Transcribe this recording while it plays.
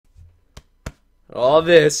All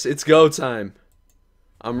this, it's go time.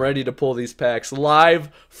 I'm ready to pull these packs live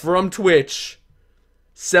from Twitch.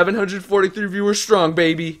 743 viewers strong,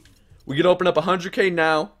 baby. We can open up 100K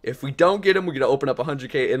now. If we don't get them, we're going to open up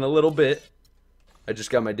 100K in a little bit. I just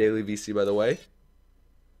got my daily VC, by the way.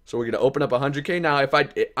 So we're going to open up 100K now.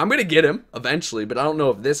 I'm going to get him eventually, but I don't know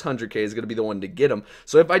if this 100K is going to be the one to get him.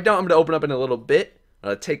 So if I don't, I'm going to open up in a little bit.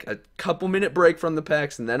 Take a couple minute break from the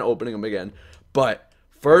packs and then opening them again. But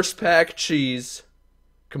first pack, cheese.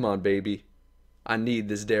 Come on, baby. I need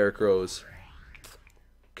this Derrick Rose.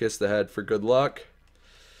 Kiss the head for good luck.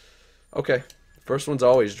 Okay. First one's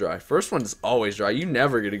always dry. First one's always dry. You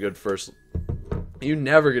never get a good first. You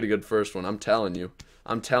never get a good first one. I'm telling you.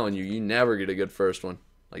 I'm telling you. You never get a good first one.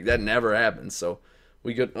 Like, that never happens. So,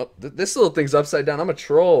 we could... Oh, this little thing's upside down. I'm a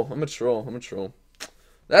troll. I'm a troll. I'm a troll.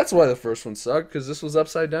 That's why the first one sucked, because this was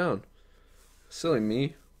upside down. Silly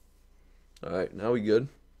me. Alright, now we good.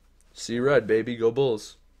 See red, baby. Go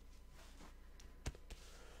Bulls.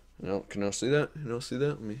 No, can I see that? Can I see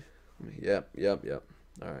that? Let me yep.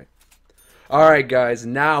 Alright. Alright, guys.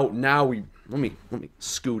 Now we... Let me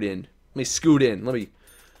scoot in. Let me scoot in.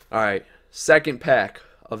 Alright. Second pack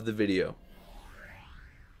of the video.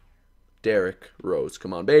 Derrick Rose.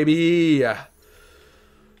 Come on, baby.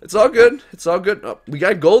 It's all good. It's all good. Oh, we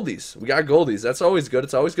got goldies. We got goldies. That's always good.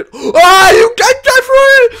 It's always good. Ah, you got that for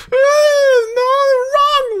it. No,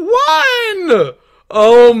 wrong one.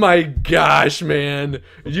 Oh my gosh, man.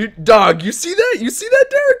 Dog, you see that? You see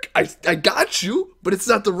that, Derrick? I got you, but it's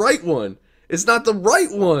not the right one. It's not the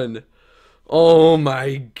right one. Oh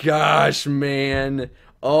my gosh, man.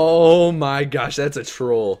 Oh my gosh, that's a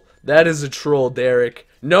troll. That is a troll, Derrick.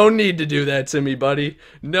 No need to do that to me, buddy.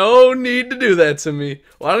 No need to do that to me.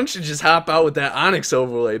 Why don't you just hop out with that Onyx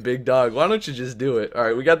overlay, big dog? Why don't you just do it?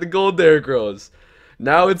 Alright, we got the gold Derrick Rose.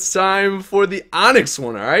 Now it's time for the Onyx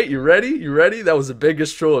one, alright? You ready? You ready? That was the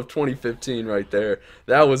biggest troll of 2015 right there.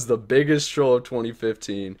 That was the biggest troll of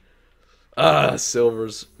 2015. Ah,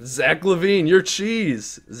 silvers. Zach LaVine, you're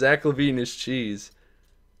cheese. Zach LaVine is cheese.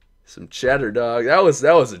 Some cheddar, dog. That was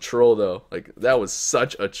a troll, though. Like, that was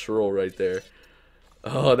such a troll right there.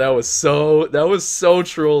 Oh, that was so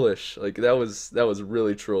trollish. Like, that was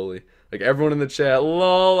really trolly. Like, everyone in the chat,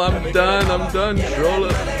 lol, I'm done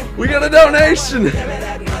trolling. We got a donation.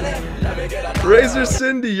 Razor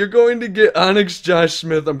Cindy, you're going to get Onyx Josh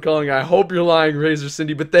Smith. I'm calling. I hope you're lying, Razor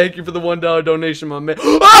Cindy, but thank you for the $1 donation, my man.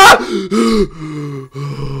 Ah!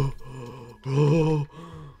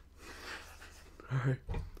 Alright.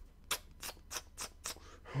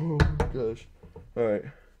 Oh my gosh. Alright.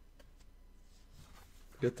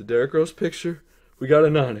 Got the Derrick Rose picture. We got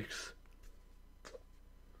an Onyx.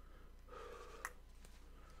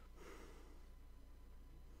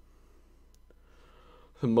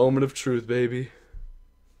 The moment of truth, baby.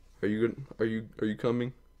 Are you good? Are you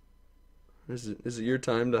coming? Is it your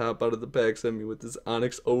time to hop out of the pack? Send me with this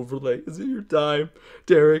Onyx overlay. Is it your time,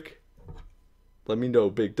 Derrick? Let me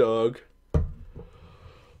know, big dog.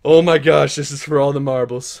 Oh my gosh, this is for all the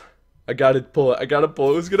marbles. I gotta pull it.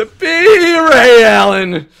 Who's gonna be Ray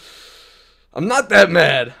Allen? I'm not that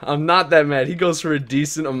mad. He goes for a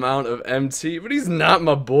decent amount of MT, but he's not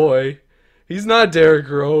my boy. He's not Derrick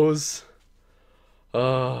Rose.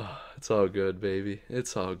 Oh, it's all good, baby.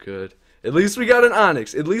 It's all good. At least we got an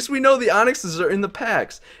Onyx. At least we know the Onyxes are in the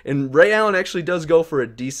packs. And Ray Allen actually does go for a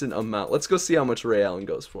decent amount. Let's go see how much Ray Allen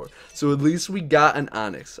goes for. So at least we got an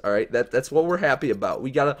Onyx. Alright, that's what we're happy about.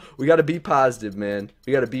 We gotta be positive, man.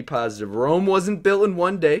 We gotta be positive. Rome wasn't built in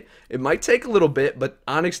one day. It might take a little bit, but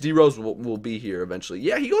Onyx D Rose will be here eventually.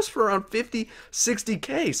 Yeah, he goes for around 50,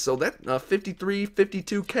 60K. So that 53,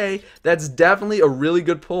 52K, that's definitely a really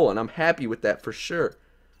good pull, and I'm happy with that for sure.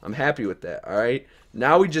 I'm happy with that, alright?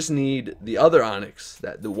 Now we just need the other Onyx,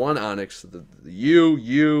 the one Onyx, the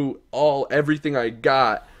everything I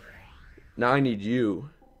got. Now I need you.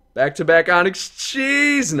 Back-to-back Onyx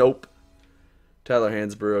cheese. Nope. Tyler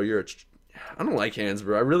Hansborough, I don't like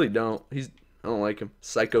Hansborough. I really don't. I don't like him.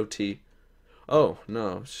 Psycho T. Oh,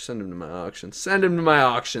 no. Send him to my auctions. Send him to my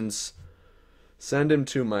auctions. Send him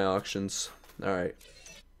to my auctions. Alright.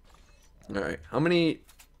 Alright. How many?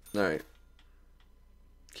 Alright.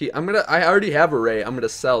 I already have a Ray. I'm gonna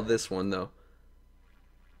sell this one though.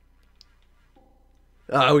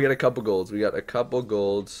 We got a couple golds.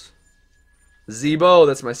 Zebo,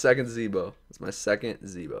 that's my second Zebo.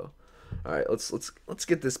 All right, let's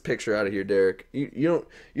get this picture out of here, Derrick. You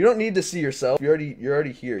don't need to see yourself. You're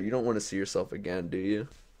already here. You don't want to see yourself again, do you?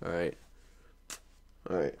 All right.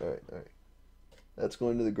 That's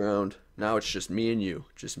going to the ground. Now it's just me and you.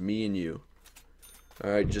 All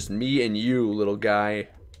right, just me and you, little guy.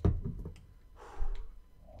 I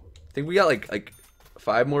think we got like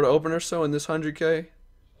 5 more to open or so in this 100K?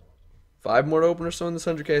 5 more to open or so in this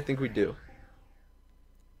 100K? I think we do.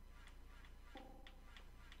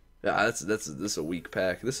 Yeah, this is a weak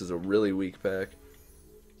pack. This is a really weak pack.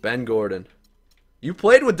 Ben Gordon. You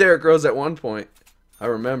played with Derrick Rose at one point. I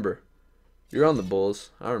remember. You're on the Bulls.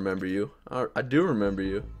 I remember you. I do remember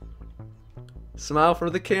you. Smile for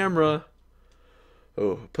the camera.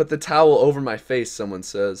 Oh, put the towel over my face, someone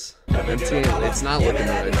says. It's not looking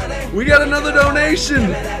right. We got another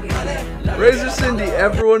donation! Razor Cindy,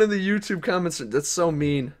 everyone in the YouTube comments. That's so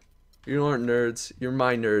mean. You aren't nerds. You're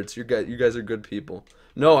my nerds. You guys are good people.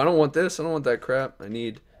 No, I don't want this. I don't want that crap. I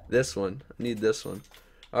need this one. I need this one.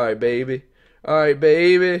 Alright, baby. Alright,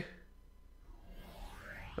 baby.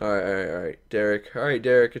 Alright, Derrick. Alright,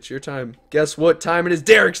 Derrick, it's your time. Guess what time it is?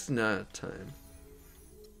 Derrick's not time.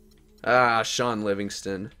 Ah, Sean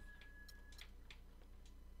Livingston.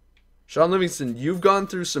 Sean Livingston, you've gone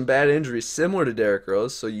through some bad injuries similar to Derrick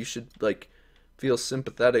Rose, so you should, like, feel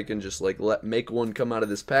sympathetic and just, like, make one come out of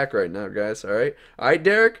this pack right now, guys, alright? Alright,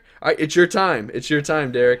 Derrick? Alright, it's your time. It's your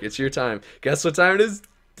time, Derrick. It's your time. Guess what time it is?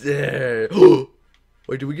 There.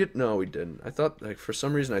 Wait, did we get... No, we didn't. I thought, like, for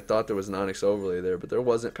some reason I thought there was an Onyx overlay there, but there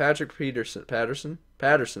wasn't. Patrick Patterson.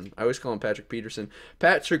 I always call him Patrick Peterson.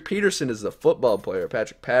 Patrick Peterson is the football player.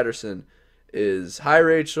 Patrick Patterson is... Hi,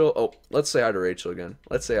 Rachel. Oh, let's say hi to Rachel again.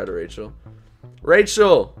 Let's say hi to Rachel.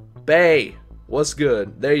 Rachel! Bay! What's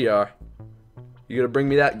good? There you are. You gonna bring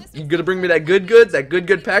me that... You gonna bring me that good? That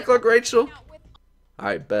good pack luck, Rachel?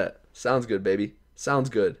 Alright, bet. Sounds good, baby. Sounds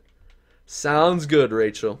good. Sounds good,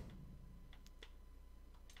 Rachel.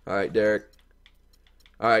 Alright, Derrick.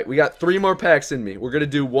 Alright, we got 3 more packs in me. We're gonna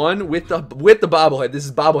do one with the bobblehead. This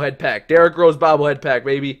is bobblehead pack. Derrick Rose bobblehead pack,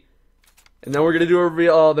 baby. And then we're gonna do a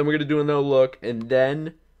reveal. Then we're gonna do a no look. And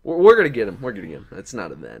then we're gonna get him. We're gonna get him. It's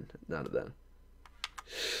not a then. Not a then.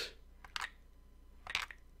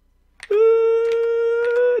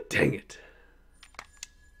 Dang it.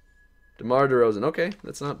 DeMar DeRozan. Okay,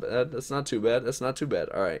 that's not bad. That's not too bad. That's not too bad.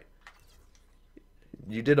 Alright.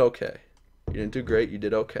 You did okay. You didn't do great. You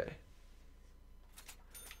did okay.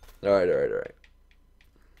 Alright.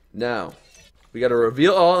 Now, we got to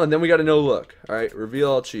reveal all, and then we got to no look. Alright,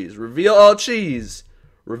 reveal all cheese. Reveal all cheese.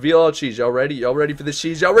 Reveal all cheese. Y'all ready? Y'all ready for this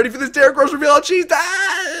cheese? Y'all ready for this Derrick Rose reveal all cheese?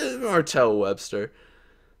 Ah! Martell Webster.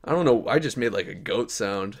 I don't know. I just made like a goat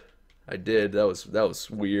sound. I did. That was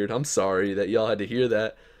weird. I'm sorry that y'all had to hear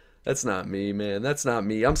that. That's not me, man. That's not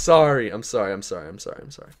me. I'm sorry. I'm sorry.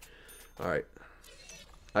 Alright.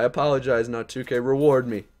 I apologize, not 2K. Reward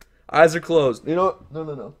me. Eyes are closed. You know what?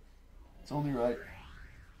 No. It's only right.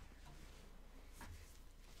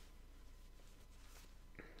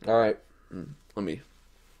 Alright. Let me.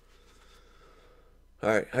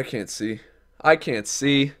 Alright, I can't see. I can't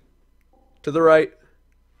see. To the right.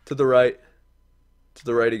 To the right. To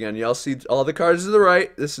the right again. Y'all see all the cards to the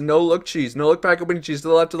right. This is no look cheese. No look pack opening cheese. To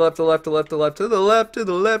the left, to the left, to the left, to the left, to the left, to the left, to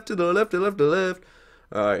the left, to the left, to the left, to the left.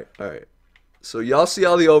 Alright. So y'all see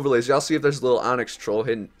all the overlays. Y'all see if there's a little Onyx troll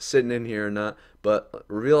sitting in here or not. But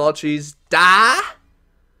reveal all cheese.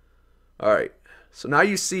 Alright. So now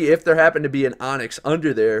you see if there happened to be an Onyx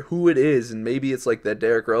under there, who it is, and maybe it's like that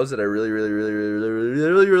Derrick Rose that I really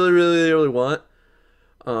want.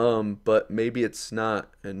 But maybe it's not,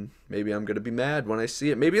 and maybe I'm gonna be mad when I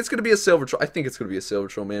see it. Maybe it's gonna be a silver troll. I think it's gonna be a silver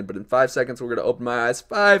troll, man. But in 5 seconds, we're gonna open my eyes.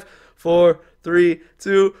 5, 4, 3,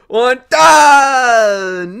 2, 1.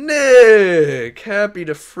 Nick! Happy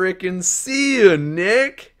to frickin' see you,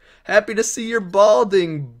 Nick. Happy to see your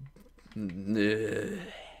balding.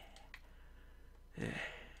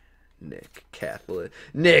 Nick Catholic.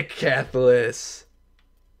 Catholius?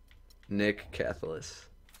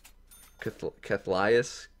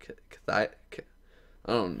 I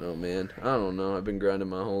don't know, man. I don't know. I've been grinding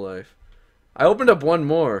my whole life. I opened up one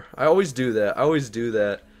more. I always do that.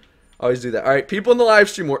 Alright, people in the live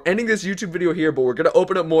stream, we're ending this YouTube video here, but we're going to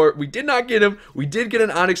open up more. We did not get him. We did get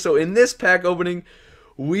an Onyx. So in this pack opening,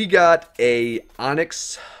 we got a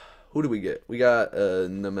Onyx. Who do we get? We got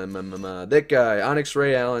that guy, Onyx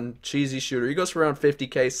Ray Allen, cheesy shooter. He goes for around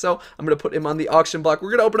 50K, so I'm going to put him on the auction block.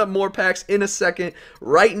 We're going to open up more packs in a second.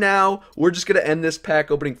 Right now, we're just going to end this pack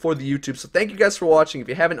opening for the YouTube. So thank you guys for watching. If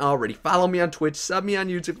you haven't already, follow me on Twitch, sub me on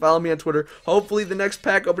YouTube, follow me on Twitter. Hopefully the next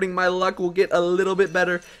pack opening, my luck will get a little bit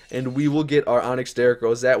better, and we will get our Onyx Derrick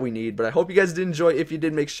Rose that we need. But I hope you guys did enjoy. If you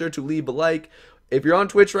did, make sure to leave a like. If you're on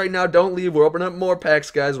Twitch right now, don't leave. We're opening up more packs,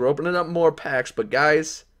 guys. We're opening up more packs. But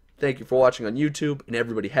guys, thank you for watching on YouTube, and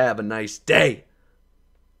everybody have a nice day.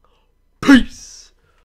 Peace.